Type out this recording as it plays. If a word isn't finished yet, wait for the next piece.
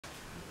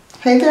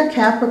Hey there,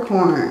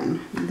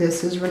 Capricorn.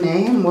 This is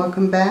Renee and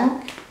welcome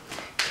back.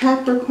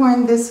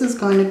 Capricorn, this is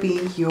going to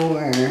be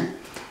your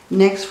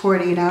next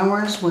 48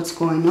 hours. What's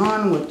going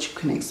on, what you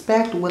can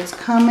expect, what's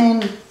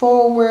coming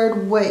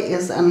forward, what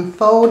is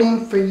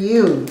unfolding for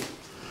you.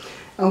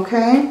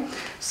 Okay,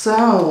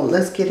 so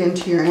let's get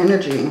into your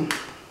energy.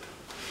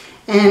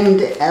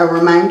 And a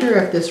reminder,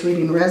 if this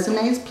reading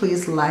resonates,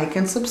 please like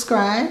and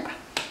subscribe.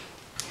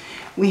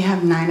 We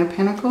have 9 of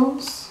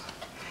Pentacles,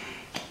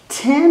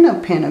 10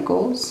 of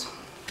Pentacles,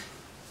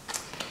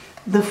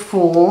 the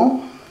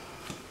Fool,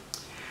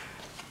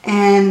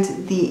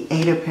 and the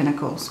 8 of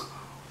Pentacles.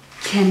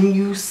 Can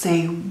you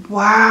say,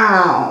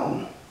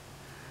 wow?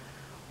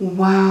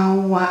 Wow,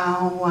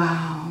 wow,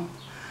 wow.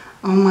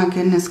 Oh my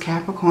goodness,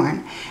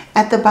 Capricorn.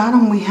 At the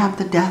bottom, we have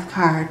the Death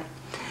card.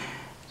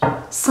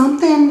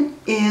 Something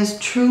is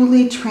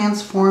truly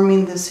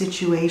transforming the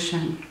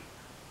situation.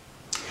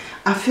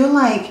 I feel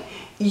like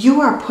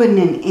you are putting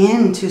an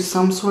end to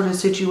some sort of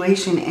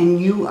situation and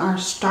you are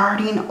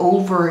starting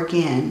over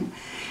again.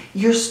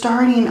 You're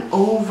starting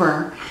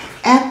over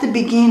at the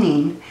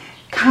beginning,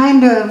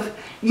 kind of,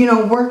 you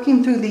know,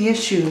 working through the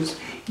issues.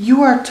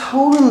 You are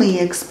totally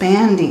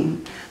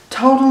expanding,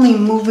 totally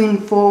moving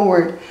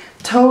forward,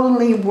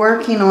 totally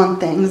working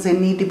on things that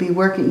need to be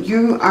working.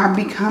 You are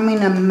becoming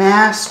a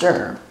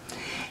master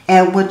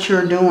at what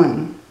you're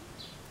doing.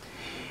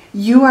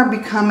 You are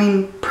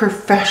becoming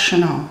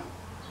professional.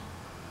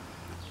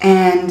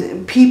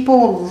 And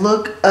people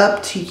look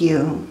up to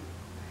you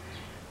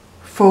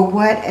for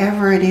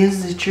whatever it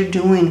is that you're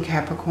doing,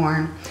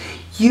 Capricorn.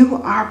 You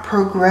are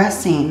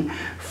progressing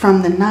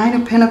from the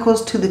 9 of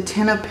Pentacles to the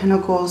 10 of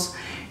Pentacles.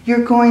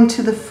 You're going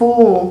to the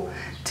Fool,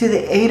 to the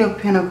 8 of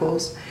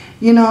Pentacles.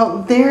 You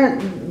know,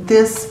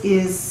 this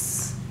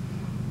is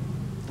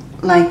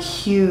like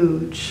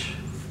huge,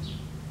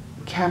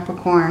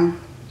 Capricorn.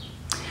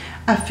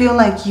 I feel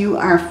like you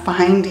are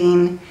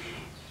finding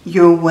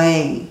your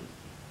way.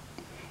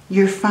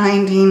 You're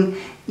finding,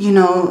 you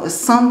know,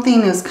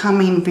 something is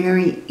coming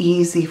very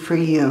easy for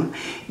you.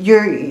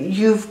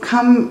 You've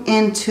come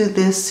into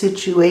this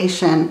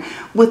situation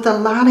with a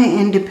lot of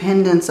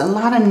independence, a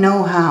lot of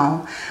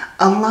know-how,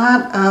 a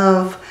lot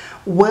of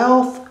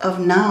wealth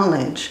of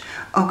knowledge,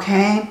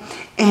 okay?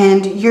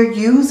 And you're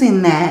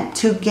using that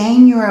to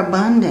gain your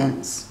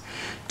abundance,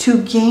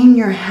 to gain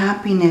your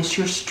happiness,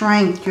 your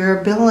strength, your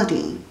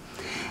ability.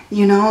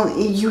 You know,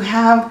 you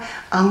have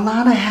a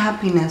lot of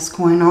happiness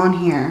going on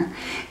here.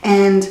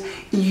 And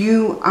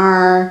you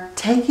are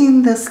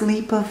taking this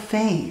leap of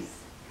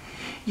faith.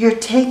 You're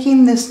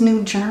taking this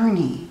new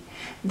journey.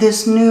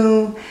 This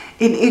new,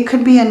 it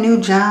could be a new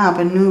job,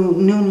 a new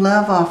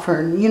love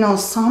offer. You know,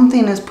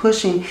 something is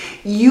pushing.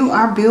 You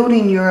are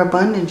building your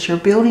abundance. You're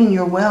building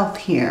your wealth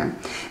here.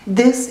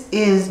 This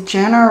is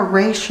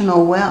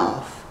generational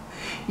wealth.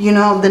 You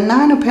know, the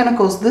 9 of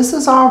Pentacles, this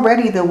is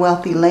already the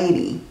wealthy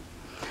lady.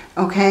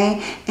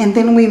 Okay, and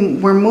then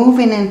we're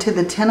moving into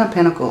the 10 of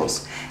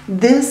Pentacles.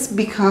 This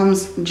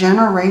becomes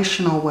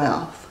generational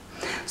wealth.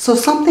 So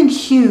something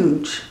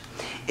huge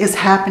is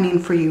happening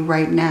for you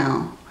right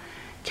now,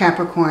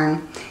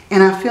 Capricorn.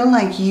 And I feel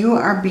like you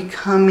are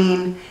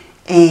becoming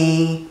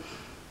a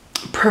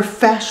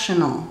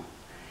professional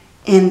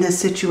in this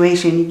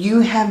situation.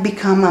 You have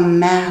become a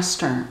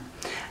master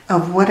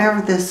of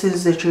whatever this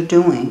is that you're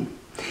doing.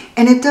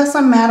 And it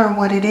doesn't matter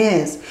what it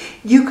is.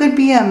 You could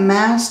be a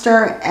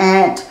master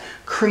at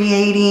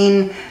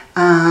creating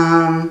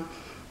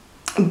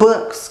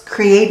books,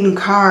 creating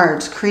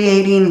cards,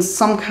 creating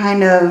some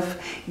kind of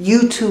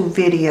YouTube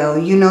video.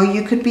 You know,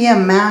 you could be a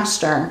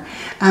master,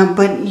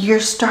 but you're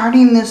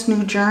starting this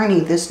new journey,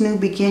 this new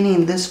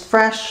beginning, this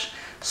fresh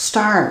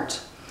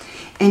start.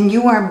 And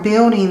you are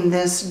building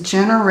this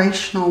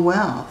generational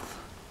wealth.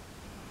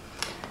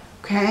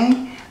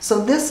 Okay,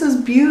 so this is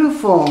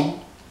beautiful.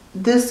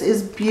 This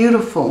is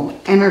beautiful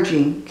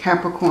energy,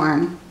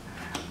 Capricorn.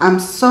 I'm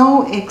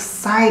so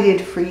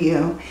excited for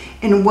you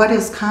and what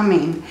is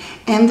coming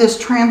and this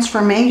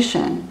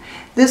transformation.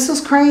 This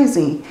is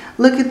crazy.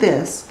 Look at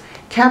this.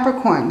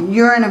 Capricorn,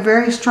 you're in a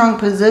very strong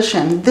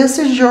position. This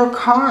is your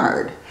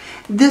card.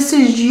 This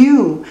is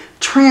you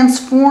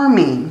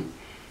transforming.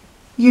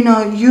 You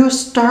know, you're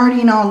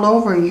starting all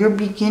over. You're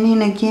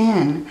beginning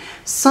again.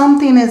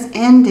 Something has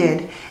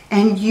ended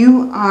and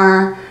you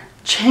are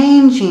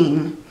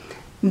changing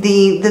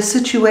the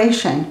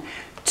situation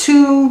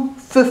to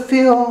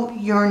fulfill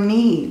your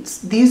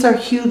needs. These are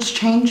huge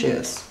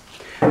changes.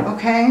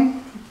 Okay?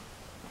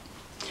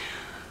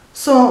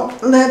 So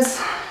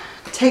let's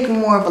take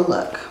more of a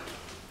look.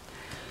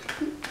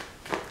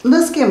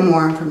 Let's get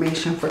more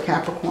information for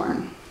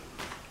Capricorn.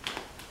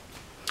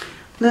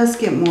 Let's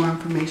get more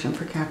information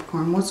for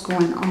Capricorn. What's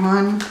going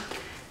on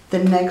the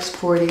next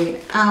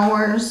 48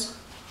 hours?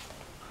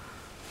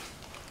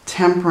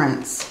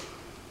 Temperance.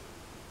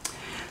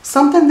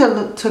 Something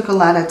that took a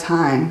lot of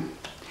time.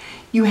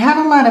 You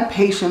had a lot of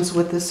patience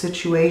with this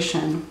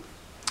situation.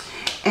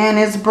 And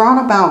it's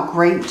brought about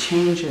great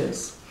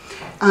changes.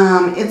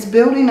 It's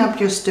building up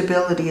your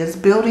stability. It's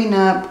building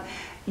up,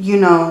 you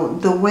know,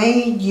 the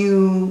way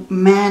you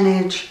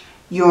manage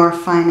your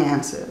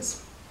finances.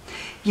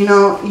 You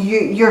know,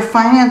 your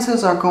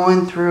finances are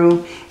going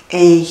through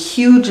a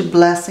huge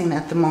blessing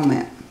at the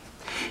moment.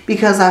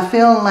 Because I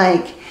feel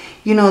like,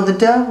 you know, the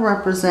dove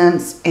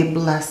represents a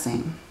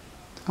blessing.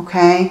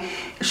 Okay?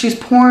 She's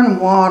pouring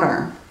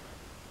water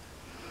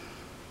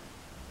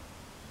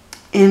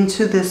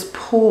into this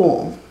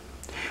pool,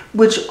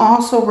 which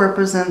also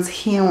represents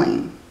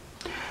healing.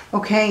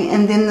 Okay?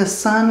 And then the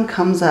sun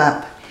comes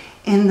up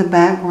in the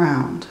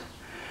background,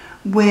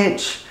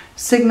 which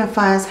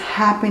signifies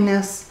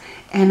happiness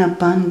and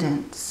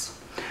abundance.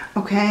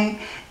 Okay?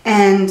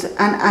 And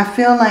I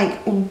feel like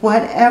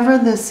whatever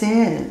this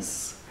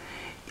is,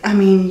 I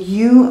mean,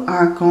 you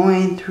are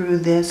going through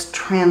this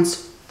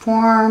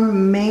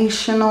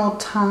transformational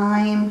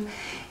time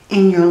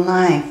in your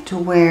life to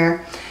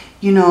where,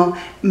 you know,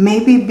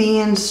 maybe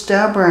being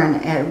stubborn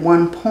at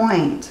one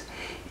point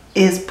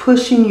is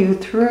pushing you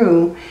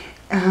through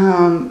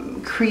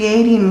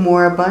creating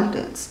more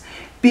abundance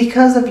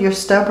because of your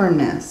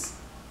stubbornness.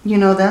 You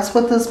know, that's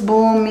what this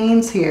bull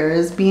means here,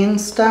 is being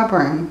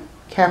stubborn,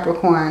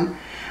 Capricorn.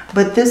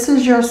 But this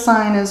is your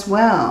sign as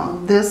well.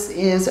 This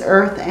is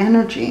earth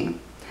energy.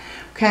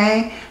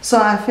 Okay?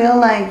 So I feel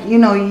like, you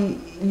know,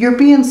 you're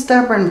being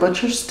stubborn,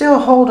 but you're still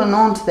holding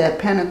on to that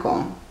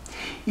pinnacle.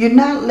 You're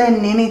not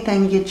letting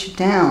anything get you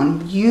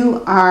down.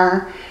 You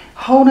are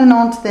holding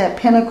on to that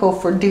pinnacle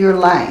for dear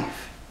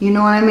life. You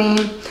know what I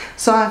mean?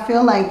 So I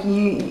feel like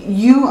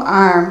you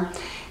are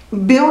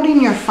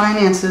building your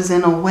finances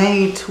in a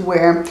way to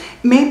where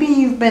maybe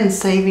you've been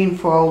saving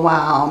for a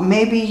while.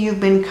 Maybe you've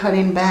been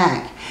cutting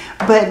back.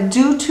 But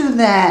due to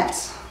that,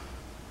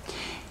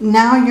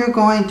 now you're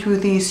going through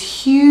these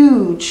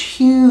huge,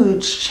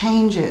 huge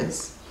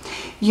changes.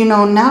 You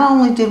know, not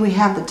only did we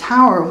have the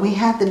Tower, we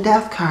had the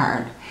Death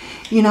card.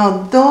 You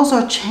know, those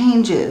are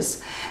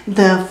changes.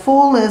 The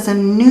Fool is a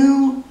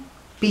new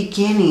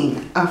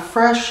beginning, a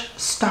fresh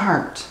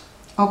start.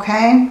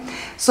 Okay?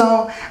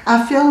 So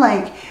I feel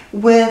like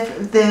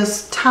with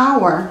this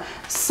Tower,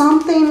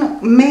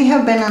 something may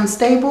have been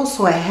unstable,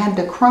 so it had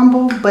to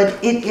crumble,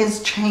 but it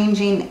is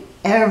changing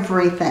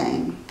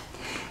everything.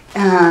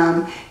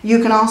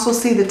 You can also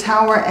see the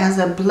Tower as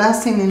a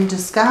blessing in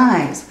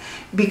disguise,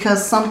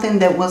 because something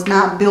that was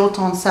not built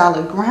on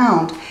solid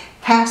ground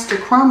has to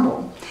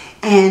crumble.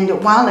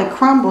 And while it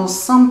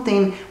crumbles,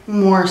 something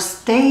more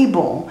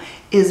stable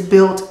is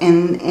built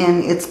in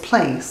its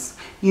place,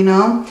 you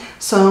know.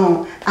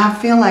 So I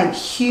feel like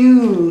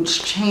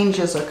huge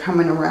changes are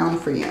coming around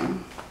for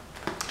you,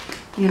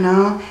 you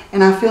know.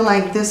 And I feel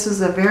like this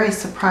is a very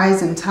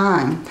surprising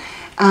time.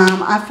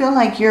 I feel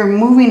like you're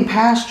moving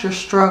past your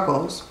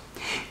struggles.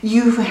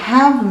 You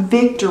have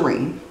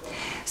victory.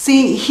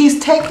 See, he's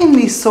taken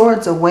these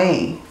swords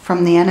away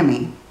from the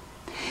enemy.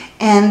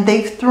 And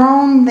they've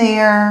thrown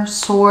their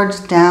swords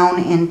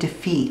down in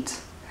defeat.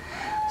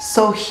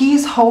 So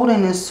he's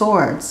holding his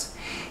swords.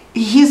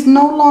 He's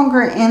no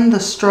longer in the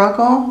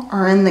struggle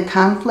or in the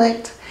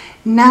conflict.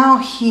 Now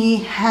he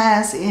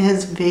has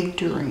his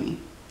victory.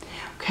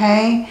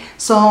 Okay?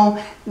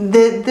 So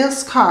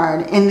this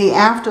card in the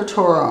After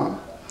Tarot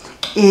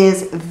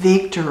is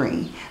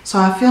victory. So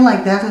I feel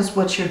like that is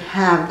what you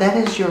have. That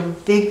is your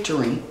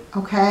victory.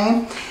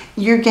 Okay?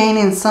 You're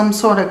gaining some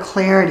sort of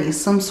clarity,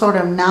 some sort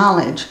of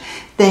knowledge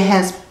that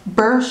has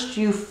burst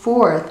you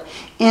forth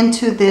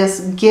into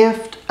this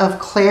gift of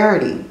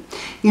clarity.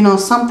 You know,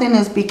 something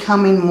is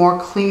becoming more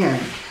clear.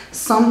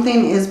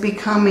 Something is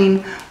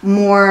becoming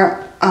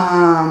more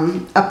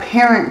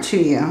apparent to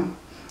you.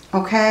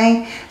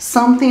 Okay?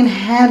 Something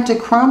had to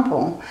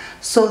crumble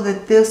so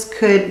that this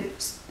could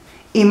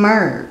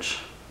emerge.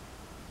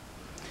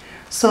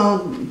 So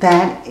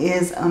that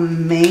is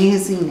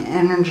amazing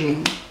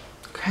energy.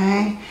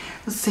 Okay?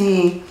 Let's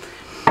see.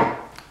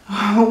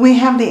 We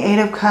have the Eight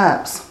of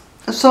Cups.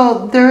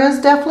 So there is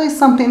definitely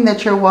something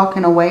that you're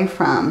walking away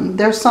from.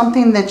 There's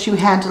something that you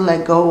had to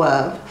let go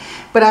of.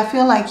 But I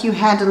feel like you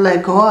had to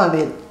let go of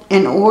it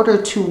in order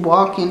to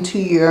walk into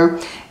your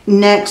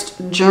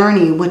next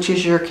journey, which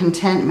is your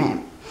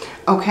contentment.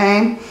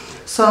 Okay?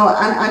 So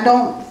I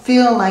don't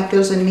feel like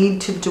there's a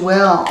need to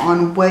dwell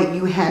on what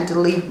you had to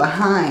leave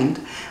behind,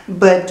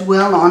 but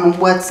dwell on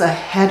what's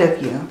ahead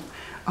of you.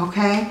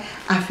 Okay?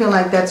 I feel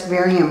like that's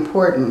very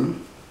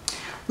important.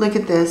 Look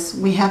at this.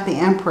 We have the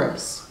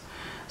Empress.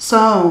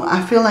 So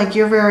I feel like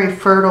you're very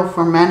fertile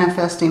for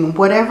manifesting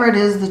whatever it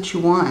is that you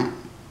want.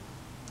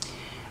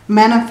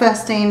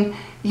 Manifesting,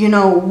 you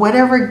know,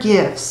 whatever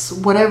gifts,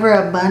 whatever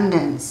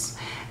abundance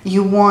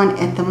you want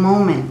at the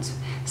moment.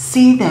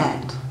 See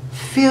that.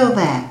 Feel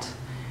that.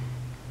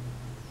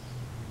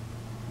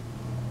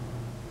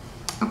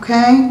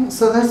 Okay?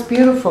 So that's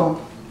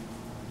beautiful.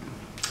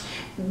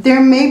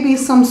 There may be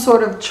some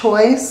sort of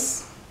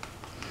choice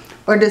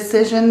or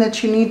decision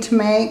that you need to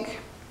make.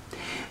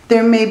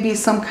 There may be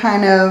some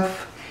kind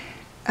of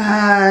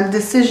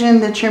decision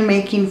that you're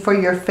making for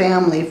your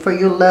family, for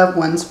your loved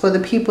ones, for the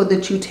people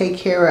that you take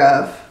care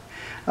of.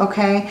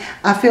 Okay,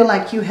 I feel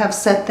like you have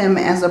set them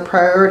as a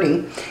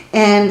priority.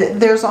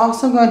 And there's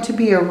also going to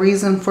be a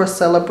reason for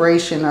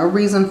celebration, a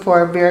reason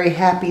for a very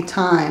happy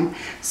time,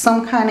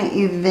 some kind of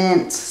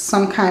event,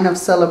 some kind of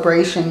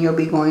celebration you'll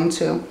be going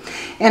to.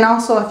 And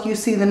also, if you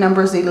see the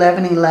numbers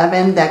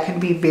 1111, that could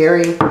be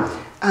very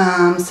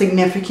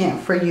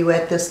significant for you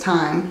at this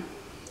time.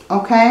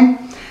 Okay,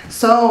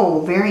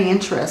 so very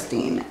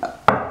interesting.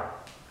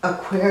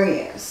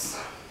 Aquarius.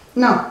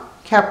 No,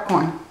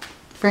 Capricorn.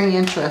 Very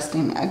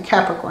interesting.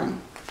 Capricorn.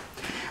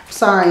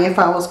 Sorry if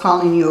I was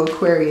calling you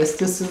Aquarius.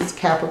 This is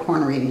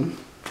Capricorn reading.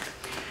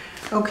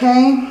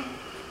 Okay.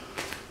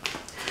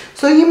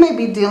 So you may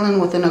be dealing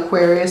with an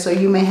Aquarius, or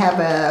you may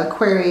have an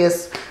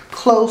Aquarius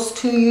close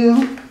to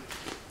you.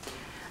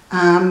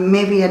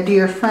 Maybe a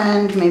dear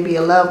friend, maybe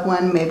a loved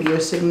one, maybe your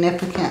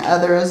significant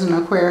other is an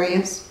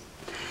Aquarius.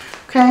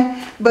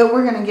 Okay. But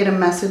we're going to get a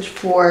message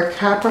for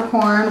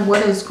Capricorn.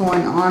 What is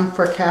going on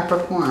for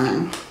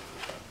Capricorn?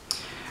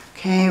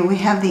 Okay, we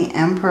have the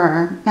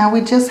Emperor. Now,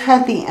 we just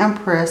had the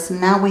Empress.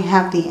 Now we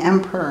have the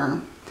Emperor.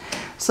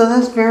 So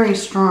that's very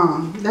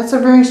strong. That's a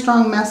very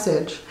strong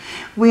message.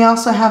 We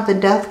also have the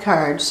Death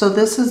card. So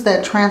this is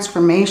that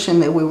transformation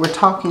that we were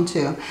talking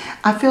to.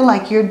 I feel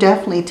like you're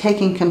definitely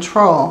taking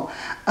control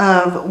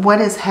of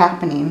what is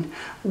happening,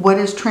 what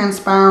is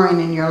transpiring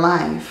in your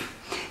life.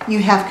 You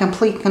have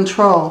complete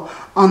control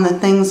on the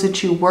things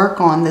that you work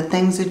on, the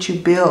things that you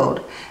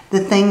build, the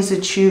things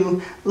that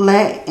you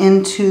let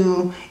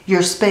into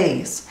your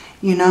space.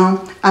 You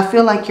know, I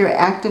feel like you're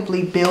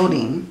actively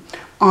building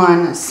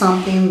on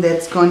something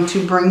that's going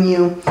to bring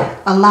you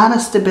a lot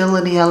of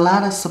stability, a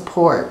lot of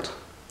support.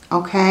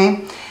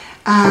 Okay.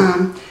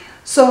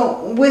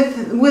 So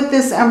with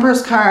this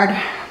Empress card,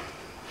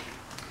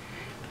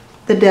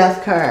 the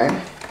Death card,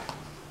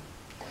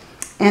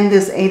 and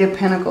this Eight of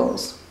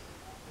Pentacles,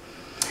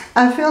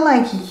 I feel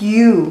like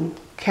you,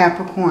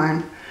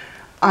 Capricorn,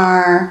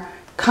 are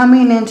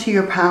coming into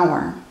your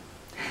power.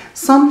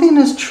 Something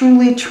is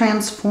truly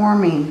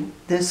transforming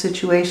this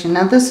situation.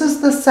 Now, this is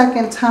the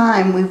second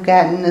time we've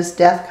gotten this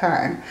Death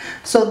card.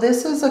 So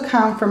this is a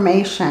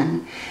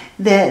confirmation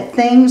that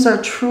things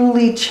are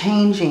truly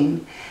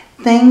changing.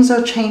 Things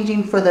are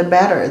changing for the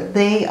better.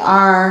 They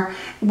are,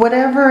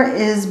 whatever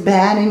is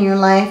bad in your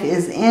life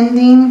is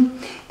ending,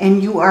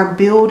 and you are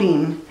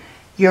building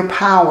your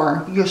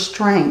power, your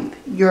strength,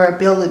 your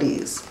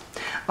abilities.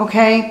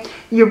 Okay,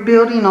 you're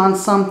building on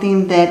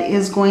something that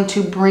is going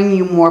to bring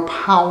you more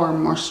power,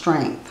 more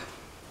strength.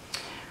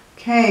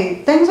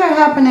 Okay, things are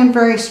happening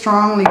very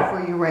strongly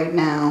for you right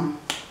now,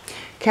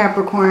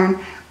 Capricorn.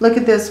 Look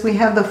at this. We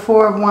have the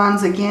Four of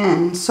Wands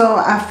again. So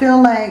I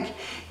feel like,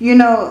 you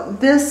know,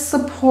 this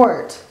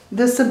support,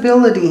 this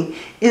ability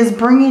is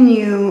bringing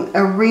you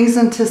a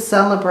reason to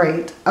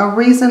celebrate, a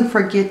reason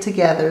for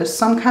get-togethers.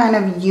 Some kind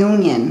of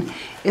union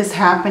is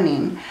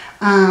happening.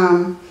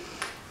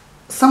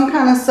 Some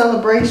kind of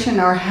celebration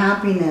or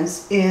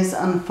happiness is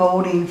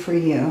unfolding for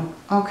you.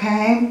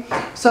 Okay,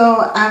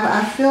 so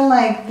I feel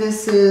like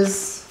this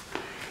is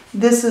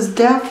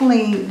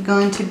definitely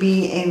going to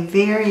be a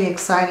very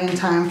exciting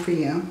time for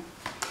you,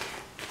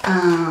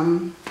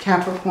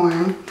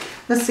 Capricorn.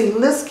 Let's see.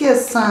 Let's get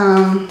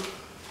some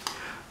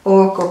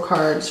oracle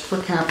cards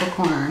for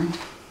Capricorn.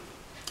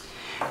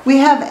 We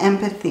have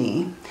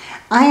empathy.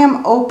 I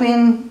am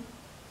open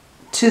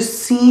to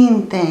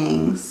seeing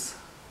things.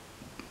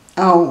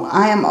 Oh,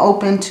 I am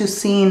open to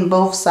seeing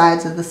both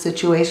sides of the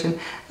situation.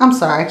 I'm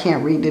sorry, I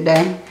can't read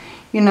today.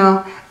 You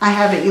know, I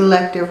have an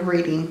elective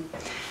reading.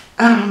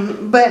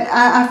 But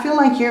I feel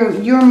like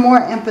you're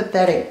more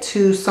empathetic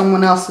to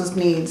someone else's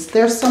needs.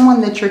 There's someone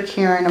that you're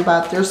caring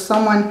about. There's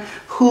someone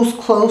who's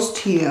close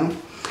to you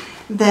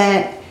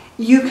that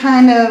you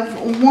kind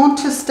of want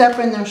to step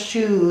in their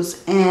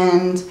shoes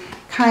and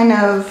kind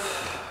of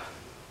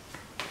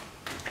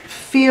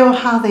feel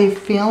how they're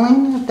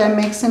feeling, if that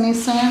makes any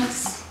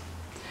sense.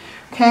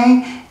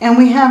 Okay, and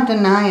we have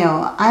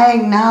denial. I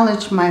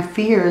acknowledge my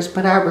fears,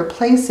 but I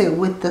replace it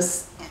with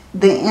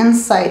the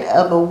insight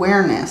of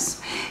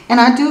awareness.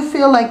 And I do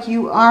feel like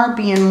you are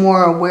being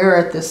more aware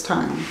at this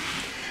time.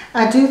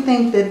 I do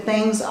think that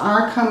things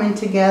are coming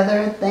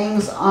together.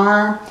 Things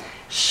are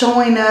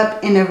showing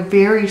up in a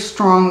very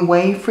strong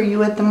way for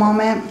you at the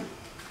moment.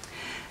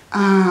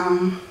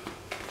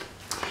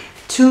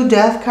 2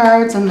 Death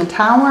cards in the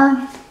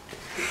Tower.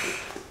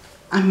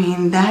 I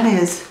mean, that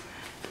is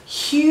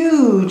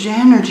huge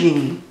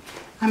energy.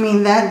 I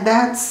mean,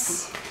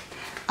 that's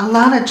a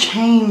lot of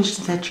change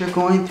that you're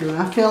going through.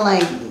 I feel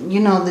like, you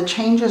know, the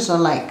changes are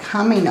like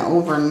coming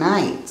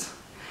overnight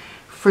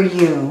for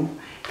you,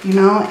 you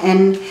know,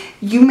 and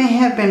you may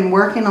have been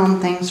working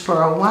on things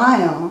for a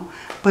while,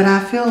 but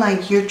I feel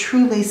like you're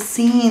truly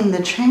seeing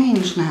the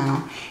change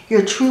now.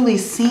 You're truly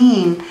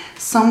seeing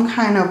some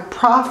kind of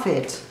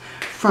profit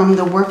from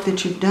the work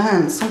that you've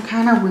done. Some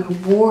kind of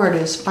reward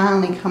is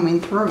finally coming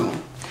through.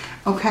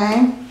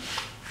 Okay?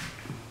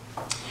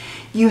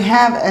 You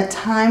have a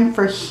time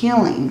for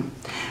healing.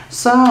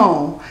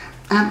 So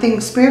I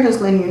think Spirit is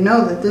letting you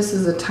know that this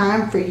is a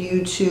time for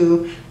you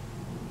to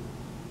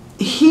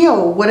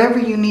heal whatever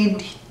you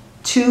need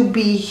to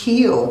be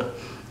healed,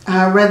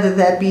 whether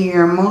that be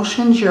your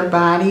emotions, your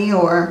body,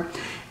 or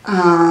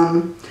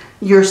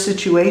your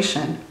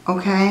situation,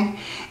 okay?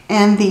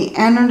 And the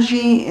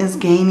energy is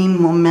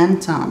gaining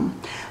momentum.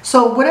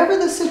 So whatever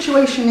the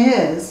situation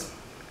is,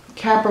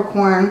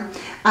 Capricorn,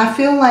 I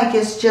feel like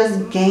it's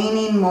just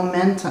gaining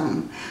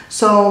momentum.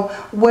 So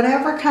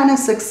whatever kind of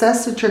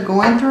success that you're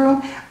going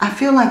through, I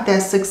feel like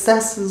that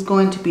success is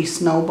going to be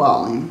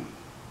snowballing.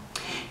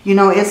 You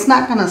know, it's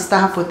not going to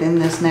stop within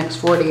this next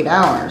 48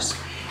 hours.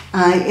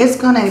 It's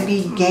going to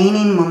be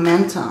gaining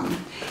momentum.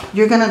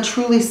 You're going to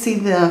truly see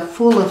the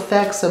full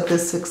effects of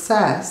this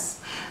success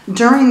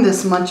during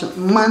this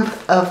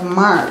month of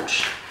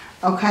March,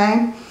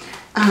 okay?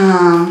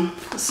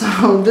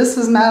 So this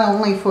is not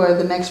only for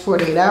the next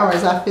 48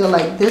 hours. I feel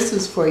like this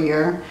is for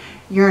your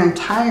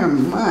entire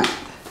month,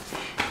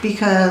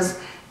 because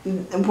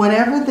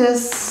whatever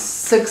this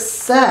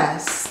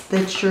success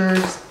that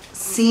you're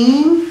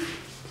seeing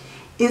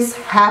is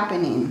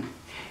happening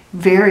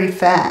very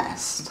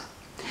fast.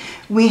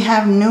 We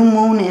have new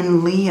moon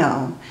in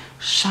Leo.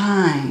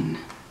 Shine.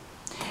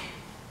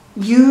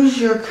 Use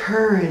your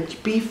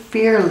courage. Be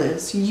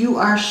fearless. You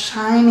are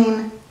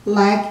shining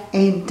like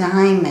a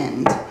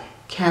diamond,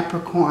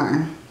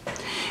 Capricorn.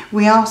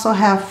 We also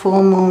have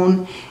full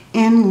moon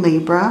in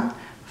Libra.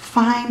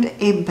 Find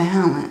a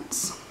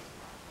balance.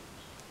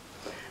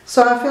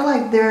 So I feel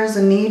like there's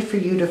a need for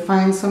you to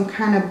find some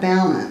kind of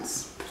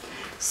balance.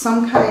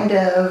 Some kind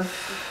of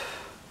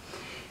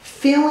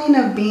feeling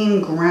of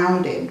being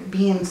grounded,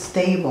 being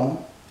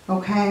stable,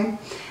 okay?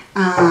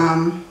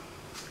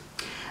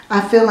 I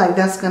feel like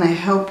that's going to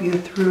help you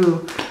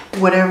through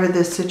whatever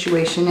this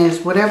situation is,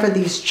 whatever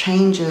these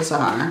changes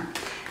are.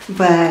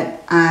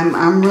 But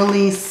I'm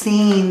really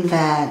seeing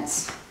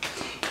that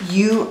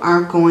you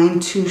are going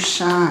to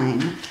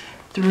shine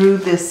through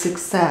this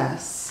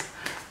success,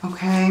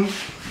 okay?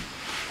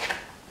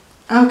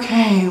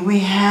 Okay, we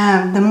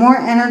have the more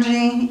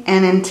energy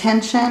and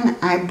intention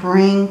I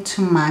bring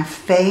to my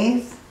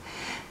faith,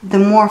 the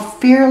more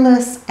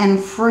fearless and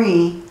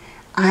free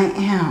I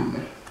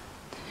am.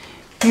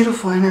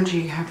 Beautiful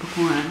energy,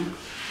 Capricorn.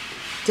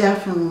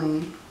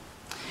 Definitely.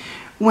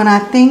 When I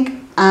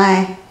think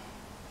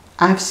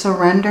I've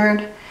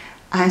surrendered,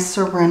 I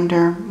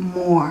surrender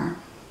more.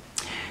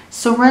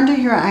 Surrender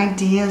your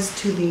ideas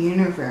to the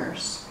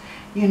universe.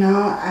 You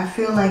know, I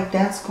feel like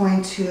that's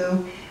going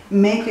to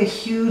make a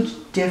huge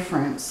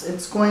difference.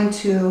 It's going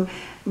to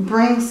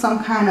bring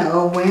some kind of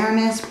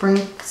awareness, bring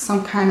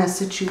some kind of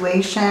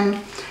situation.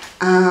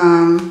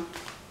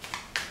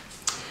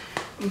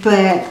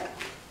 But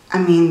I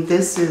mean,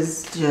 this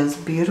is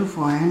just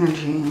beautiful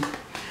energy.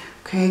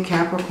 Okay,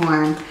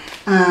 Capricorn.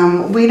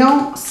 We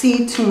don't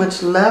see too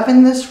much love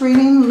in this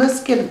reading.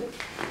 Let's get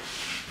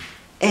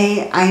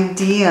an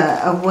idea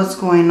of what's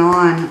going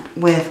on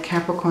with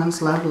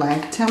Capricorn's love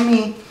life. Tell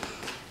me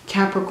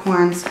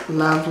Capricorn's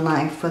love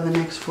life for the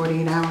next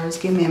 48 hours.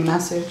 Give me a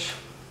message.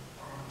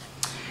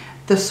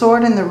 The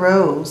Sword and the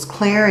Rose,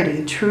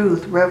 clarity,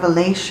 truth,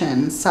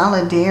 revelation,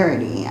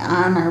 solidarity,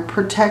 honor,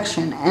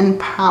 protection, and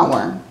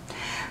power.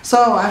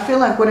 So I feel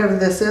like whatever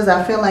this is,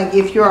 I feel like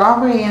if you're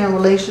already in a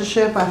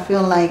relationship, I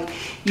feel like,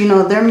 you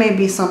know, there may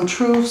be some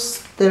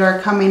truths that are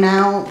coming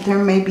out. There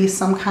may be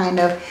some kind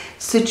of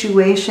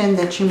situation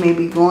that you may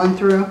be going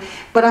through.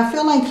 But I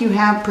feel like you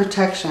have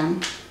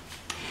protection.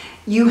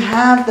 You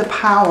have the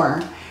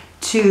power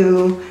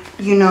to,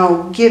 you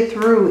know, get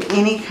through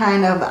any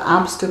kind of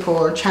obstacle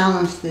or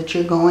challenge that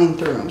you're going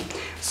through.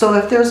 So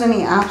if there's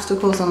any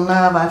obstacles in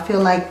love, I feel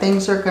like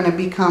things are going to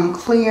become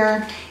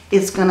clear.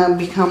 It's going to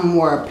become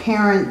more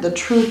apparent. The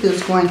truth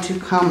is going to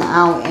come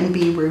out and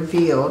be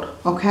revealed,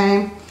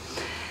 okay?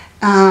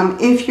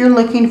 If you're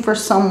looking for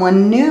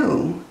someone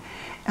new,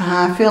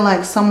 I feel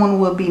like someone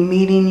will be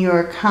meeting you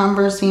or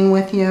conversing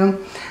with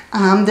you.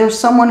 There's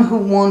someone who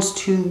wants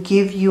to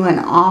give you an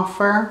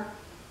offer,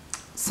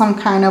 some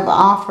kind of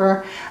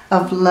offer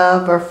of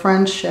love or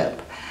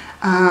friendship.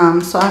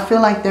 So I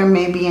feel like there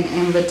may be an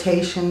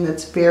invitation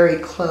that's very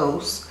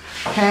close,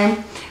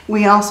 okay?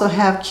 We also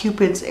have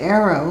Cupid's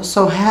arrow.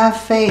 So have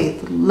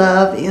faith.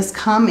 Love is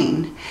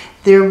coming.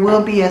 There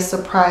will be a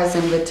surprise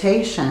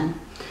invitation.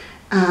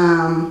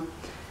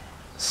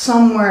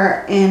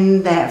 Somewhere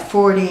in that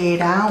 48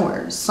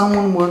 hours,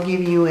 someone will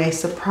give you a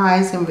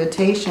surprise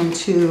invitation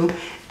to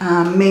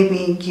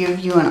maybe give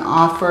you an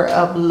offer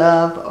of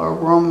love or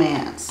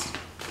romance.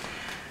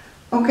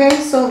 Okay,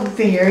 so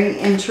very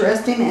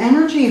interesting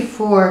energy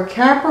for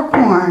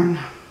Capricorn.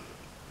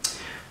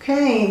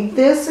 Okay,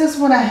 this is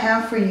what I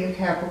have for you,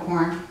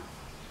 Capricorn.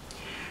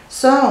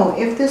 So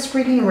if this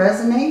reading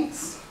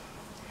resonates,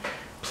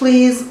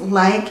 please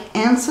like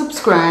and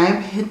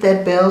subscribe. Hit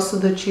that bell so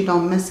that you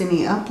don't miss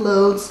any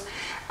uploads.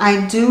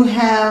 I do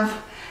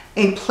have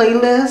a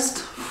playlist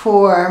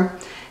for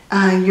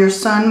your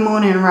sun,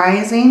 moon, and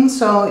rising.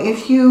 So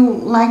if you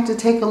like to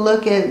take a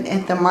look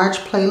at the March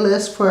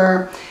playlist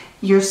for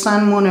your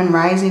sun, moon, and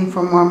rising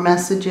for more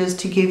messages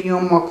to give you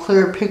a more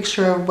clear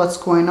picture of what's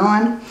going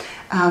on,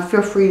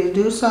 feel free to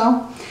do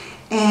so.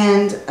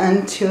 And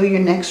until your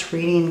next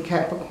reading,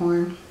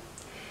 Capricorn,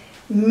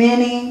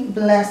 many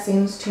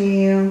blessings to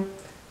you,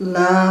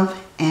 love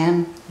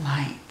and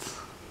light.